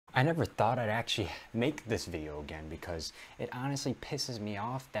I never thought I'd actually make this video again because it honestly pisses me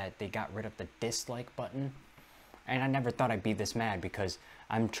off that they got rid of the dislike button. And I never thought I'd be this mad because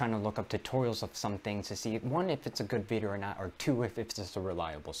I'm trying to look up tutorials of some things to see, one, if it's a good video or not, or two, if it's just a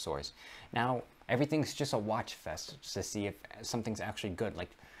reliable source. Now, everything's just a watch fest to see if something's actually good. Like,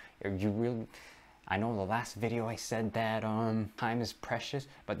 you really... I know the last video I said that time is precious,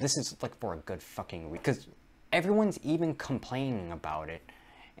 but this is like for a good fucking week. Because everyone's even complaining about it.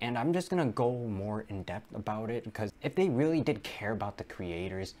 And I'm just gonna go more in depth about it because if they really did care about the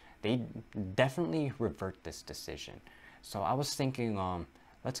creators, they'd definitely revert this decision. So I was thinking,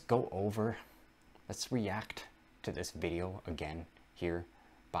 let's react to this video again here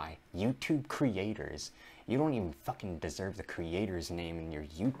by YouTube creators. You don't even fucking deserve the creator's name in your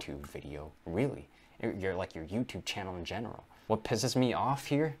YouTube video, really. You're like your YouTube channel in general. What pisses me off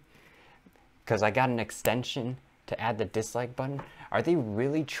here, because I got an extension to add the dislike button. Are they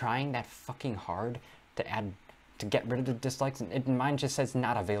really trying that fucking hard to get rid of the dislikes? And mine just says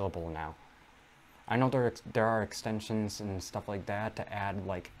not available now. I know there are extensions and stuff like that to add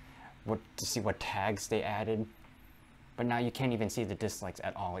like to see what tags they added, but now you can't even see the dislikes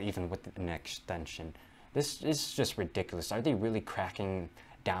at all, even with an extension. This is just ridiculous. Are they really cracking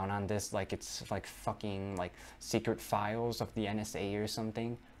down on this like it's like fucking like secret files of the NSA or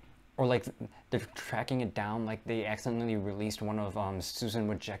something? Or like they're tracking it down like they accidentally released one of Susan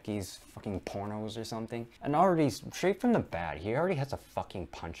Wojcicki's fucking pornos or something. And already, straight from the bat, he already has a fucking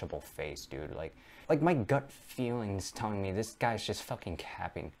punchable face, dude. Like my gut feelings telling me this guy's just fucking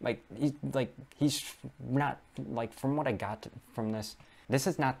capping. He's not, like, from what I got from this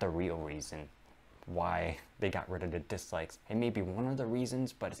is not the real reason why they got rid of the dislikes. It may be one of the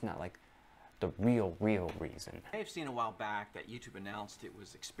reasons, but it's not like the real reason. I have seen a while back that YouTube announced it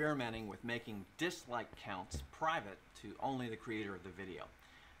was experimenting with making dislike counts private to only the creator of the video.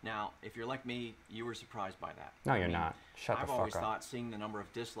 Now, if you're like me, you were surprised by that. No, you're not. Shut the fuck up. I've always thought seeing the number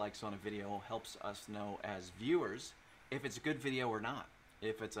of dislikes on a video helps us know as viewers if it's a good video or not,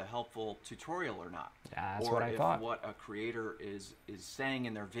 if it's a helpful tutorial or not. Yeah, that's what I thought. Or if what a creator is saying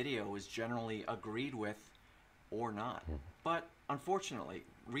in their video is generally agreed with or not. But unfortunately,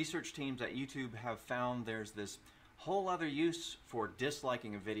 research teams at YouTube have found there's this whole other use for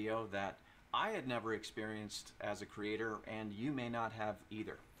disliking a video that I had never experienced as a creator, and you may not have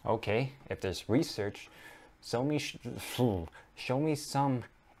either. Okay, if there's research, show me some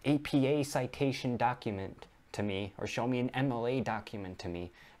APA citation document to me, or show me an MLA document to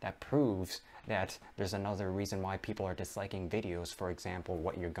me that proves that there's another reason why people are disliking videos, for example,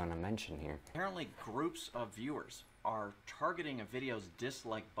 what you're gonna mention here. Apparently, groups of viewers are targeting a video's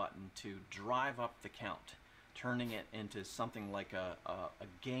dislike button to drive up the count, turning it into something like a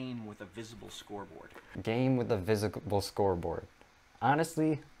game with a visible scoreboard. Game with a visible scoreboard.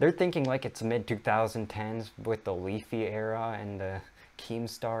 Honestly, they're thinking like it's mid-2010s with the Leafy era and the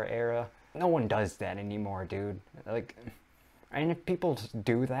Keemstar era. No one does that anymore, dude. Like, and if people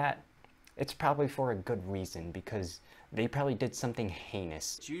do that, it's probably for a good reason, because they probably did something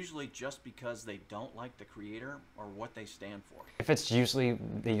heinous. It's usually just because they don't like the creator or what they stand for. If it's usually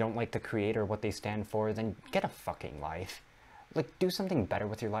they don't like the creator or what they stand for, then get a fucking life. Like, do something better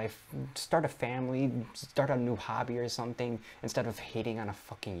with your life. Start a family, start a new hobby or something, instead of hating on a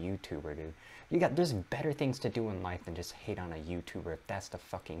fucking YouTuber, dude. There's better things to do in life than just hate on a YouTuber if that's the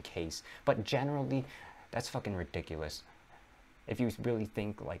fucking case. But generally, that's fucking ridiculous. If you really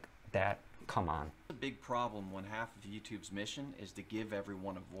think like that, come on. A big problem when half of YouTube's mission is to give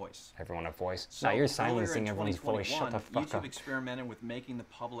everyone a voice. Everyone a voice? So now you're silencing everyone's voice. Shut the fuck YouTube up. experimented with making the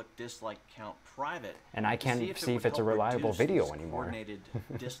public dislike count private. And I can't see if it's a reliable video anymore. Coordinated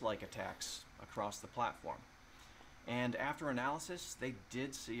dislike attacks across the platform. And after analysis, they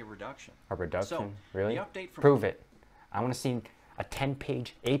did see a reduction. A reduction? So, really? The update from Prove it. I want to see a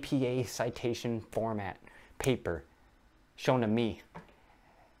 10-page APA citation format paper shown to me.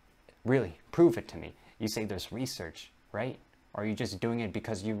 Really, prove it to me. You say there's research, right? Or are you just doing it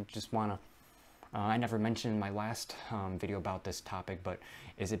because you just want to... I never mentioned in my last video about this topic, but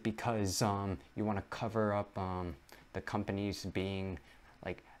is it because you want to cover up the companies being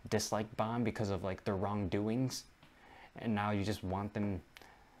like dislike bombed because of like their wrongdoings, and now you just want them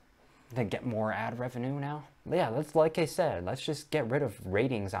to get more ad revenue now? Yeah, that's like I said, let's just get rid of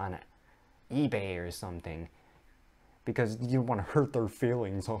ratings on eBay or something. Because you want to hurt their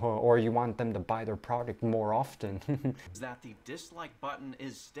feelings, or you want them to buy their product more often. Is that the dislike button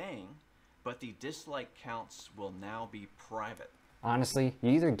is staying, but the dislike counts will now be private. Honestly, you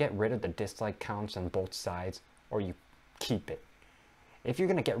either get rid of the dislike counts on both sides, or you keep it. If you're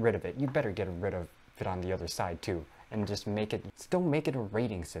going to get rid of it, you better get rid of it on the other side too. and just make it, still make it a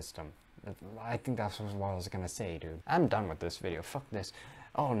rating system. I think that's what I was gonna say, dude. I'm done with this video. Fuck this.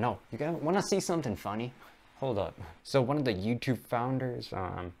 Oh no, you guys wanna see something funny? Hold up. So one of the YouTube founders,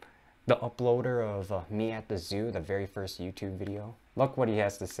 the uploader of Me at the Zoo, the very first YouTube video, look what he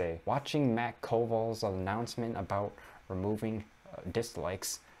has to say. Watching Matt Koval's announcement about removing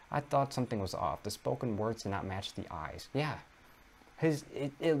dislikes, I thought something was off. The spoken words did not match the eyes. Yeah.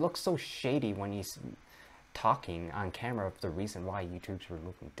 It looks so shady when he's talking on camera of the reason why YouTube's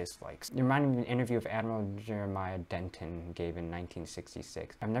removing dislikes. It reminded me of an interview of Admiral Jeremiah Denton gave in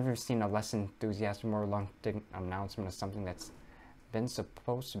 1966. I've never seen a less enthusiastic, more reluctant announcement of something that's been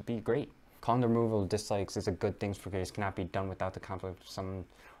supposed to be great. Calling the removal of dislikes is a good thing for creators cannot be done without the conflict of some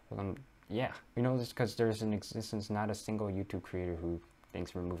of them. Yeah, we know this because there's in existence not a single YouTube creator who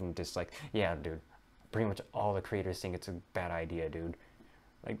thinks removing dislikes. Yeah, dude. Pretty much all the creators think it's a bad idea, dude.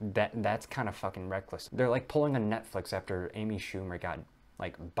 Like, that's kind of fucking reckless. They're like pulling a Netflix after Amy Schumer got,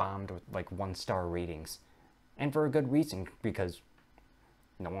 like, bombed with, like, 1-star ratings. And for a good reason, because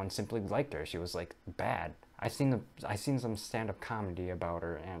no one simply liked her. She was, like, bad. I seen some stand-up comedy about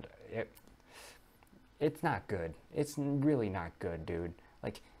her, and it's not good. It's really not good, dude.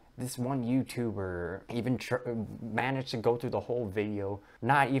 Like, this one YouTuber even managed to go through the whole video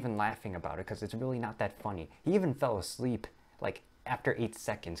not even laughing about it, because it's really not that funny. He even fell asleep, like, after 8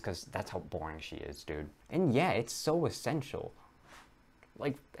 seconds, because that's how boring she is, dude. And yeah, it's so essential.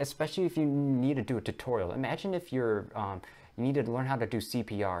 Like, especially if you need to do a tutorial. Imagine if you're, you need to learn how to do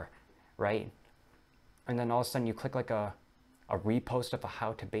CPR, right? And then all of a sudden you click like a repost of a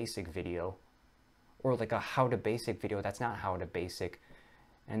how to basic video. Or like a how to basic video that's not how to basic.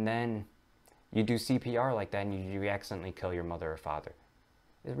 And then you do CPR like that and you accidentally kill your mother or father.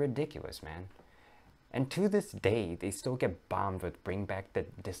 It's ridiculous, man. And to this day, they still get bombed with bring back the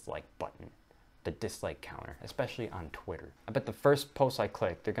dislike button, the dislike counter, especially on Twitter. I bet the first post I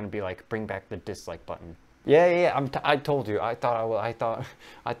click, they're gonna be like, bring back the dislike button. Yeah, I told you. I thought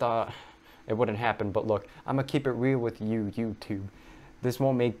it wouldn't happen, but look, I'm gonna keep it real with you, YouTube. This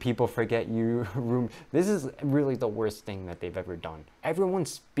won't make people forget you. This is really the worst thing that they've ever done.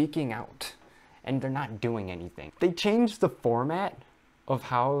 Everyone's speaking out, and they're not doing anything. They changed the format of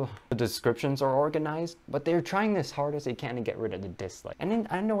how the descriptions are organized, but they're trying as hard as they can to get rid of the dislike. And then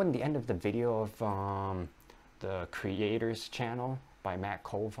I know in the end of the video of the creators channel by Matt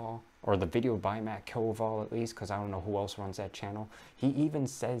Koval, or the video by Matt Koval at least, because I don't know who else runs that channel, he even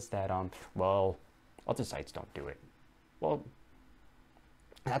says that, well, other sites don't do it. Well,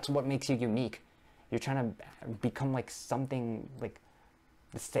 that's what makes you unique. You're trying to become like something like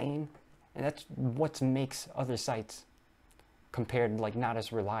the same, and that's what makes other sites compared like not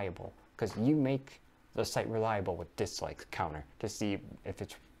as reliable, because you make the site reliable with dislike counter to see if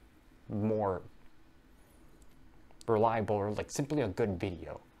it's more reliable or like simply a good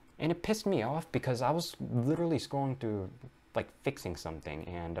video. And it pissed me off because I was literally scrolling through like fixing something,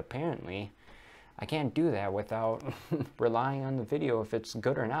 and apparently I can't do that without relying on the video if it's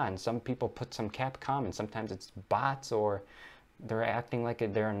good or not. And some people put some cap comments. Sometimes it's bots or they're acting like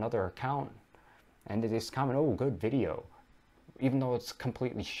they're another account, and they just comment, oh, good video, even though it's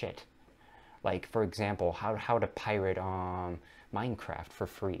completely shit. Like, for example, how to pirate Minecraft for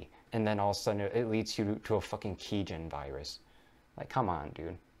free, and then all of a sudden it leads you to a fucking keygen virus. Like, come on,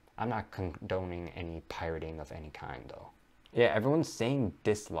 dude. I'm not condoning any pirating of any kind, though. Yeah, everyone's saying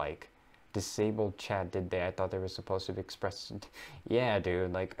dislike. Disabled chat, did they? I thought they were supposed to be expressed. Yeah,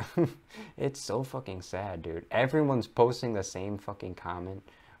 dude, like, it's so fucking sad, dude. Everyone's posting the same fucking comment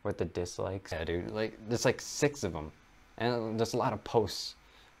with the dislikes. Yeah, dude, like, there's like 6 of them. And there's a lot of posts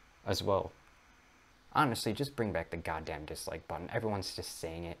as well. Honestly, just bring back the goddamn dislike button. Everyone's just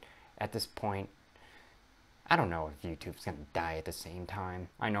saying it. At this point, I don't know if YouTube's gonna die at the same time.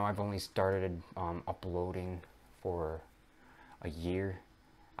 I know I've only started uploading for a year.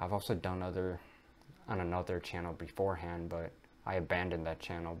 I've also done on another channel beforehand, but I abandoned that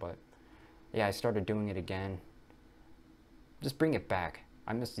channel. But yeah, I started doing it again. Just bring it back.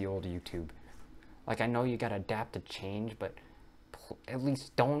 I miss the old YouTube. Like, I know you gotta adapt to change, but at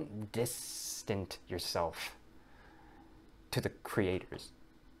least don't distance yourself to the creators,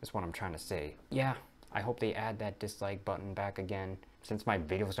 is what I'm trying to say. Yeah, I hope they add that dislike button back again. Since my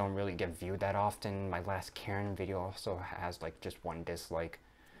videos don't really get viewed that often, my last Karen video also has like just 1 dislike,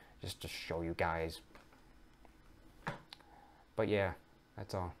 just to show you guys. But yeah,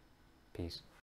 that's all. Peace.